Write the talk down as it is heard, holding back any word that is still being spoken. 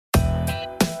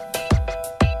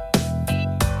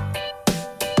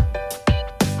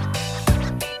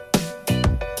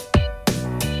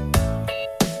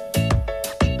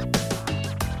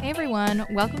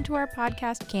everyone. Welcome to our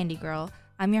podcast, Candy Girl.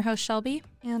 I'm your host, Shelby.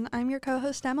 And I'm your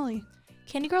co-host, Emily.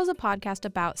 Candy Girl is a podcast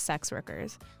about sex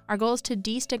workers. Our goal is to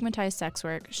destigmatize sex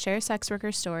work, share sex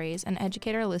worker stories, and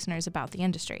educate our listeners about the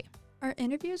industry. Our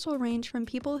interviews will range from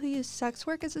people who use sex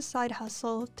work as a side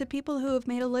hustle to people who have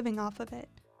made a living off of it.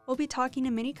 We'll be talking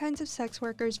to many kinds of sex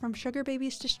workers, from sugar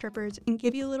babies to strippers, and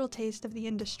give you a little taste of the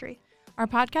industry. Our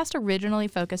podcast originally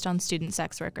focused on student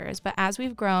sex workers, but as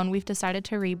we've grown, we've decided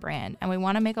to rebrand, and we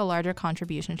want to make a larger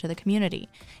contribution to the community.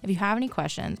 If you have any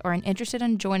questions or are interested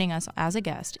in joining us as a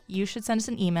guest, you should send us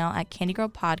an email at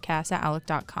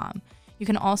candygirlpodcast@outlook.com. You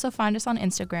can also find us on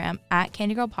Instagram at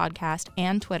candygirlpodcast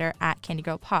and Twitter at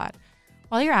candygirlpod.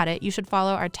 While you're at it, you should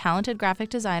follow our talented graphic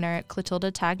designer,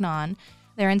 Clotilda Tagnon.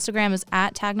 Their Instagram is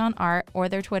at TagnonArt, or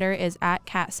their Twitter is at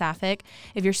CatSapphic.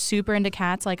 If you're super into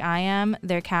cats like I am,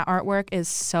 their cat artwork is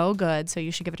so good, so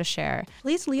you should give it a share.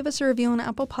 Please leave us a review on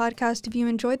Apple Podcast if you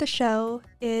enjoyed the show.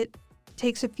 It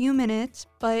takes a few minutes,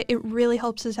 but it really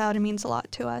helps us out and means a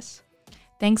lot to us.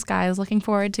 Thanks, guys. Looking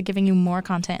forward to giving you more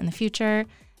content in the future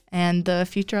and the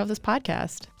future of this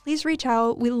podcast. Please reach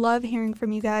out. We love hearing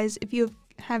from you guys. If you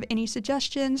have any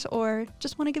suggestions or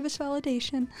just want to give us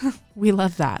validation. We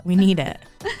love that. We need it.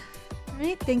 All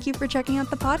right. Thank you for checking out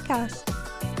the podcast.